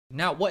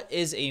Now, what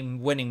is a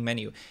winning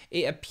menu?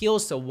 It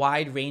appeals to a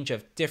wide range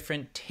of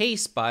different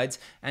taste buds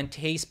and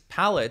taste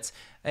palettes.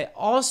 It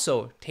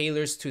also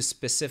tailors to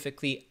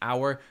specifically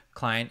our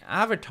client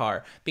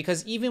avatar,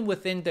 because even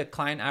within the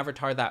client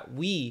avatar that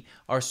we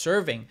are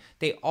serving,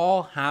 they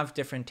all have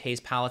different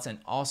taste palettes and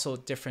also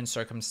different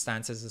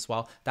circumstances as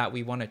well that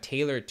we want to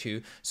tailor to.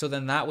 So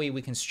then that way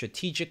we can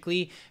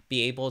strategically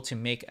be able to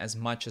make as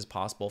much as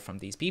possible from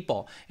these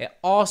people. It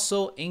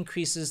also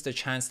increases the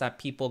chance that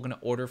people are going to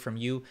order from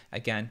you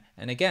again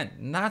and again.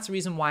 And that's the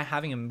reason why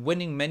having a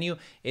winning menu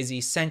is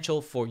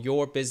essential for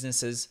your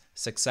business's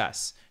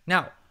success.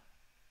 Now,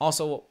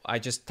 also, I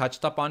just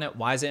touched up on it.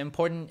 Why is it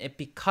important?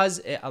 Because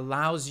it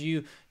allows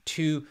you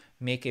to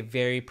make a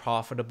very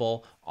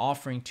profitable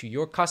offering to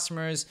your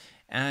customers,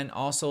 and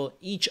also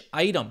each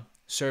item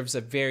serves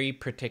a very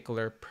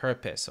particular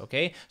purpose,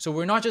 okay? So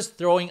we're not just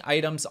throwing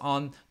items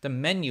on the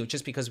menu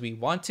just because we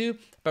want to,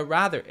 but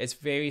rather it's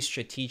very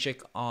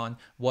strategic on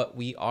what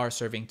we are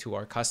serving to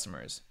our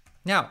customers.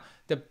 Now,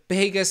 the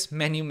biggest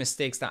menu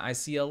mistakes that I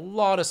see a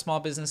lot of small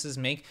businesses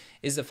make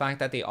is the fact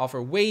that they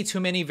offer way too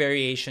many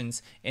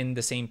variations in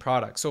the same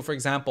product. So for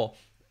example,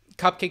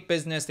 cupcake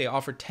business, they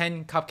offer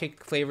 10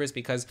 cupcake flavors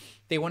because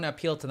they want to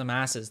appeal to the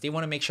masses. They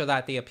want to make sure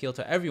that they appeal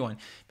to everyone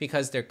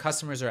because their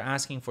customers are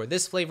asking for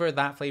this flavor,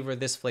 that flavor,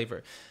 this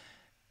flavor.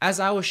 As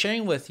I was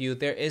sharing with you,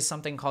 there is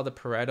something called the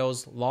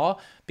Pareto's Law,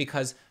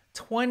 because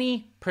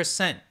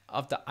 20%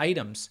 of the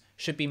items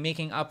should be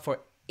making up for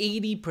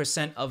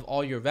 80% of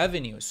all your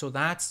revenue. So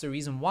that's the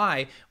reason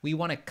why we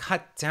want to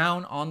cut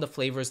down on the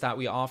flavors that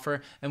we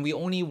offer, and we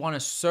only want to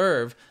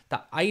serve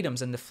the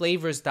items and the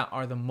flavors that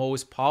are the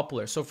most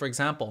popular. So for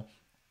example,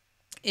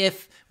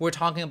 if we're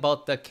talking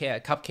about the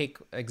cupcake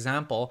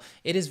example,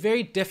 it is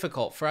very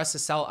difficult for us to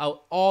sell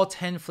out all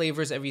 10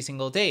 flavors every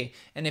single day.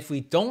 And if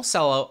we don't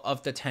sell out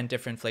of the 10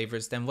 different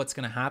flavors, then what's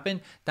going to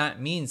happen? That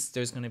means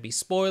there's going to be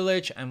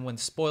spoilage. And when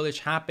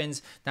spoilage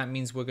happens, that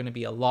means we're going to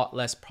be a lot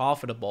less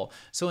profitable.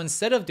 So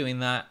instead of doing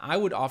that, I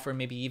would offer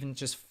maybe even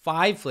just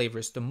 5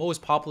 flavors, the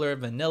most popular: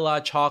 vanilla,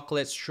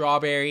 chocolate,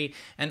 strawberry,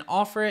 and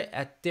offer it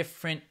at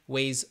different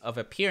ways of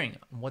appearing.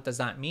 What does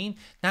that mean?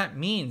 That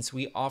means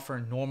we offer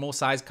normal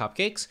size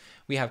cupcakes.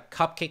 We have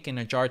cupcake in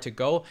a jar to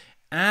go,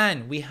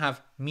 and we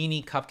have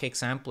mini cupcake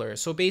samplers.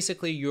 So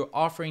basically you're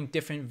offering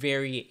different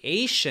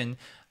variation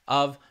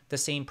of the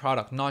same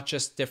product, not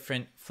just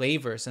different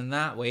flavors. And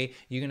that way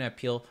you're going to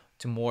appeal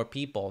to more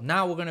people.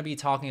 Now we're going to be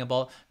talking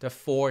about the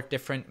 4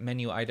 different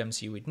menu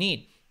items you would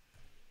need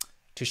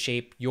to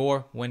shape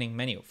your winning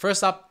menu.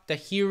 First up, the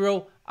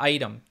hero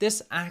item.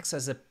 This acts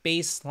as a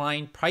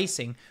baseline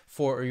pricing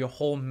for your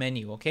whole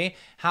menu, okay?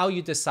 How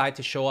you decide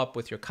to show up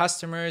with your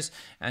customers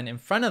and in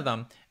front of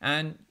them.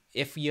 And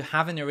if you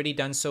haven't already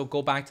done so,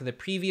 go back to the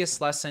previous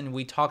lesson.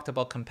 We talked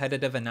about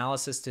competitive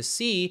analysis to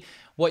see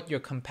what your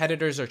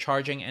competitors are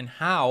charging and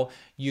how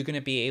you're going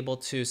to be able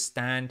to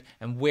stand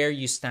and where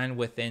you stand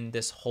within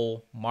this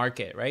whole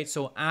market, right?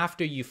 So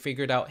after you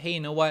figured out, hey, you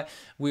know what?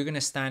 We're going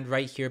to stand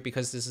right here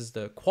because this is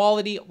the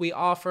quality we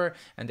offer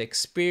and the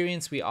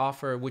experience we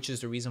offer, which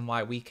is the reason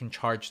why we can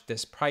charge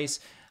this price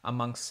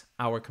amongst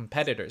our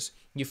competitors.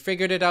 You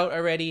figured it out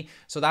already.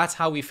 So that's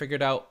how we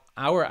figured out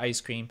our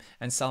ice cream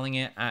and selling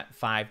it at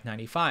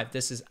 $5.95.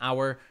 This is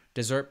our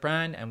dessert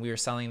brand, and we are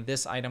selling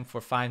this item for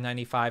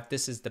 $5.95.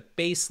 This is the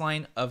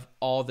baseline of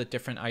all the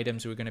different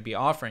items we're going to be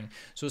offering.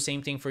 So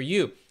same thing for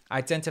you.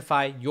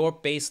 Identify your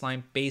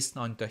baseline based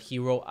on the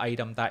hero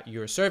item that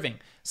you're serving.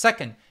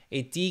 Second,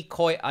 a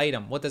decoy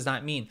item. What does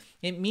that mean?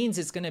 It means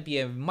it's going to be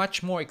a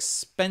much more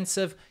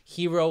expensive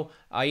hero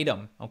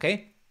item,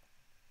 okay?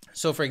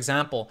 So for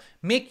example,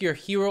 make your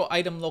hero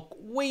item look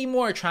way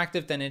more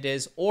attractive than it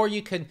is, or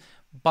you could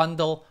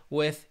bundle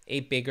with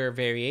a bigger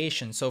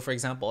variation. So for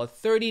example, a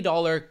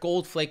 $30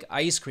 gold flake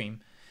ice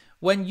cream.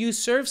 When you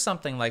serve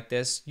something like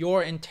this,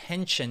 your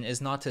intention is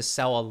not to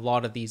sell a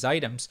lot of these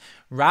items.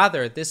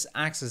 Rather, this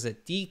acts as a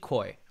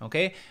decoy,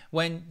 okay?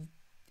 When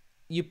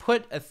you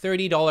put a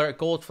 $30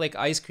 gold flake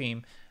ice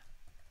cream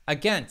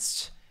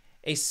against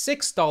a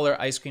 $6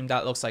 ice cream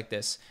that looks like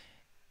this,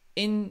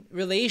 in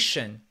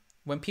relation,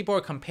 when people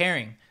are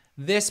comparing,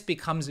 this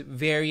becomes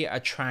very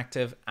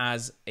attractive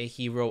as a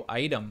hero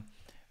item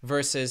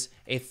versus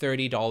a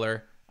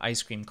 $30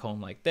 ice cream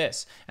cone like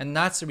this. And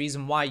that's the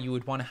reason why you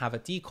would want to have a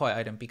decoy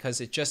item, because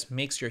it just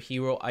makes your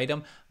hero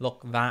item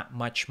look that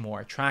much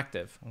more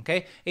attractive,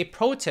 okay? A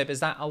pro tip is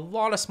that a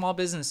lot of small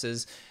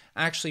businesses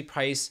actually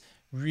price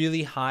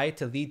really high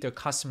to lead their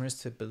customers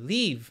to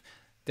believe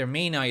their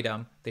main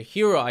item, their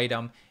hero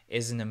item,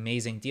 is an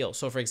amazing deal.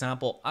 So for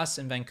example, us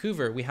in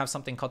Vancouver, we have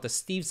something called the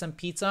Steveson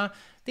Pizza.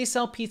 They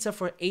sell pizza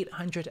for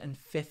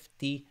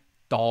 $850,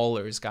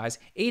 guys.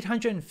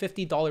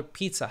 $850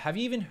 pizza. Have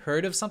you even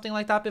heard of something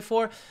like that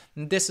before?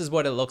 This is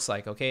what it looks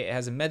like, okay? It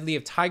has a medley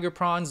of tiger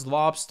prawns,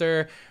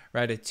 lobster,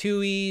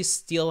 ratatouille,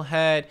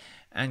 steelhead,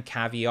 and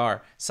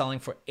caviar, selling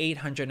for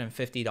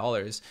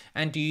 $850.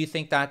 And do you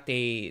think that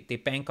they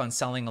bank on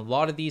selling a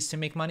lot of these to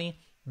make money?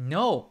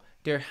 No.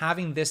 They're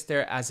having this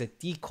there as a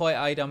decoy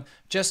item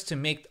just to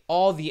make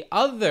all the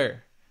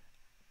other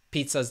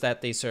pizzas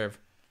that they serve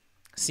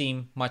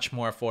seem much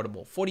more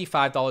affordable.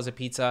 $45 a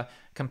pizza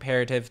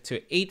comparative to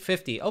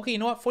 $8.50. Okay, you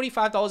know what?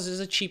 $45 is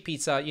a cheap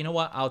pizza. You know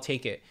what? I'll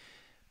take it.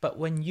 But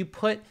when you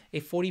put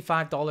a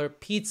 $45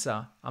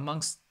 pizza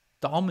amongst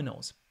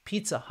Domino's,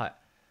 Pizza Hut,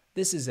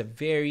 this is a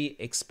very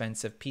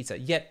expensive pizza.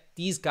 Yet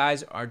these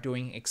guys are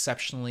doing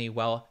exceptionally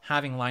well,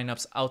 having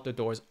lineups out the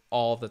doors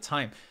all the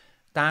time.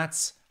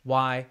 That's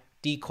why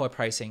decoy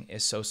pricing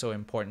is so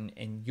important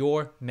in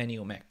your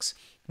menu mix.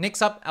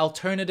 Next up,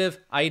 alternative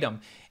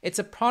item. It's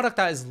a product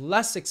that is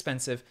less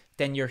expensive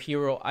than your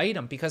hero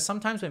item, because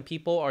sometimes when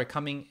people are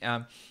coming,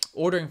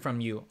 ordering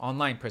from you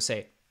online per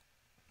se,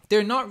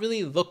 they're not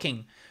really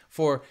looking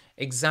for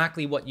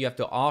exactly what you have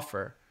to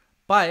offer.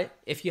 But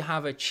if you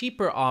have a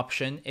cheaper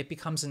option, it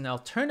becomes an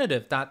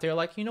alternative that they're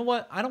like, you know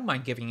what, I don't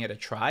mind giving it a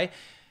try.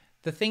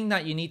 The thing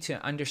that you need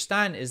to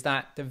understand is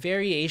that the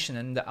variation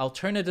and the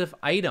alternative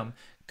item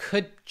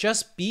could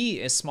just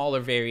be a smaller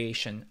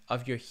variation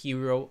of your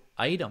hero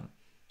item.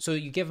 So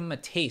you give them a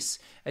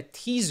taste, a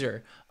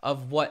teaser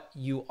of what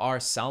you are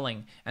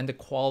selling and the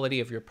quality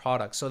of your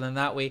product. So then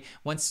that way,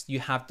 once you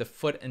have the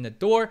foot in the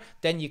door,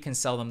 then you can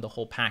sell them the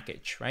whole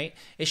package, right?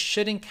 It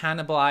shouldn't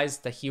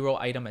cannibalize the hero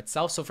item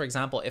itself. So for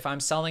example, if I'm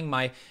selling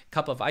my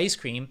cup of ice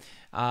cream,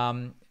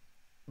 my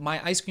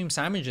ice cream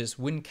sandwiches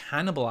wouldn't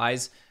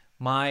cannibalize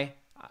my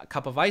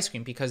cup of ice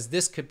cream, because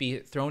this could be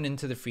thrown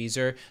into the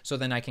freezer, so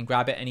then I can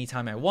grab it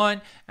anytime I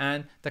want,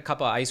 and the cup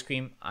of ice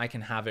cream, I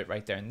can have it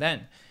right there and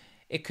then.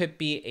 It could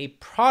be a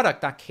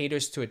product that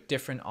caters to a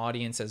different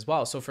audience as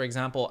well. So for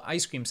example,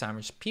 ice cream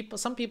sandwich.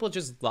 Some people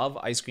just love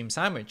ice cream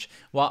sandwich,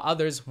 while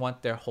others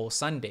want their whole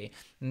sundae.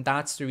 And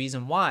that's the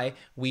reason why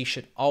we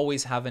should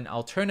always have an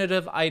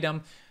alternative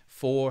item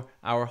for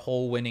our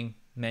whole winning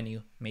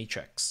menu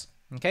matrix.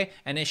 Okay,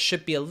 and it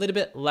should be a little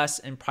bit less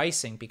in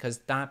pricing, because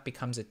that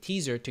becomes a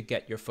teaser to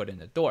get your foot in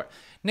the door.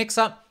 Next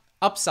up,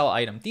 upsell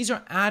item. These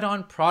are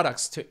add-on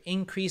products to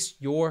increase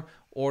your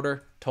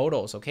order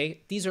totals.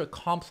 Okay, these are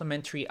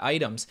complementary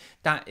items.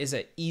 That is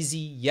an easy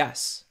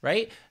yes,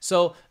 right?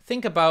 So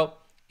think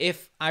about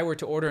if I were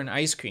to order an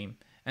ice cream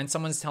and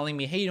someone's telling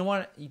me, hey, you know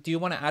what, do you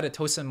want to add a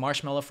toasted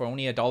marshmallow for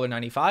only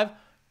 $1.95?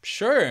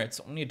 Sure, it's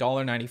only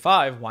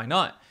 $1.95, why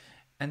not?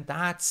 And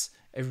that's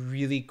a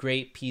really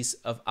great piece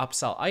of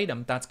upsell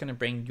item that's going to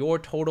bring your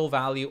total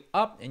value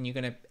up, and you're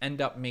going to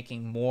end up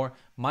making more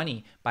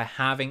money by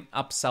having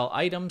upsell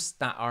items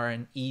that are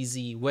an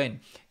easy win.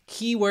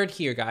 Keyword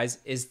here, guys,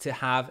 is to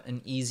have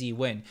an easy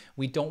win.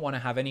 We don't want to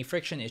have any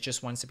friction. It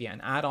just wants to be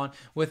an add-on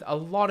with a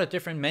lot of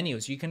different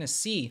menus. You're going to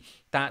see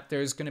that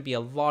there's going to be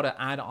a lot of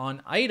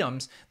add-on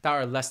items that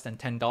are less than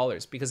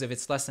 $10, because if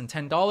it's less than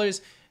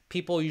 $10,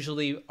 people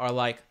usually are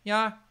like,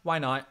 yeah, why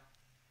not?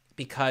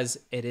 Because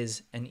it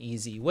is an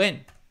easy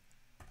win.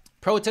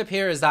 Pro tip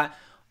here is that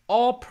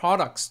all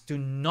products do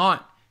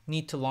not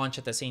need to launch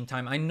at the same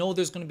time. I know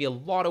there's going to be a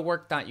lot of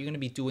work that you're going to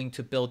be doing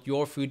to build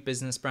your food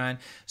business brand.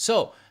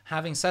 So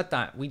having said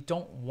that, we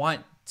don't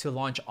want to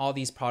launch all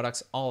these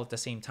products all at the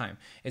same time.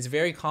 It's a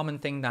very common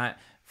thing that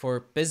for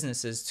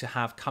businesses to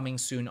have coming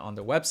soon on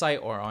their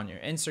website or on your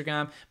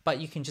Instagram, but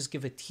you can just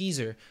give a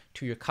teaser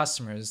to your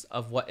customers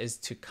of what is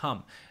to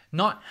come.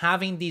 Not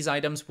having these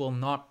items will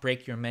not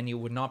break your menu,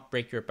 would not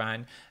break your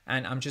brand.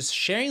 And I'm just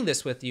sharing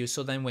this with you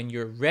so then when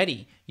you're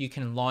ready, you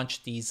can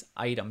launch these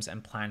items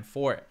and plan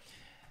for it.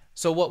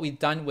 So what we've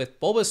done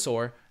with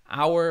Bulbasaur,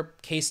 our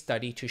case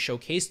study to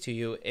showcase to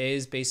you,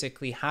 is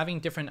basically having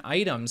different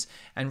items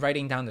and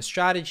writing down the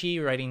strategy,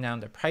 writing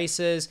down the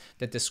prices,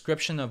 the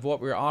description of what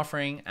we're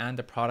offering, and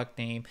the product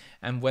name,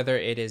 and whether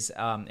it is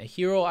a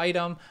hero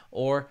item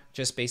or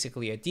just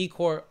basically a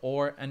decor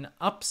or an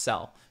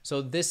upsell.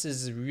 So this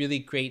is a really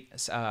great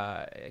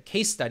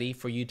case study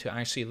for you to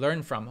actually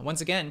learn from.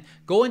 Once again,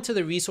 go into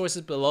the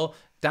resources below,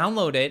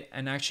 download it,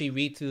 and actually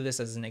read through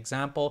this as an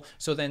example.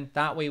 So then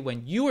that way,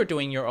 when you are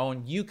doing your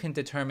own, you can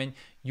determine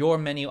your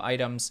menu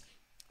items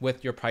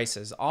with your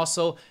prices.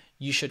 Also,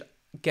 you should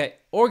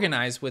get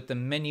organized with the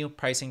menu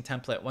pricing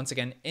template. Once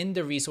again, in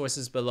the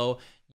resources below,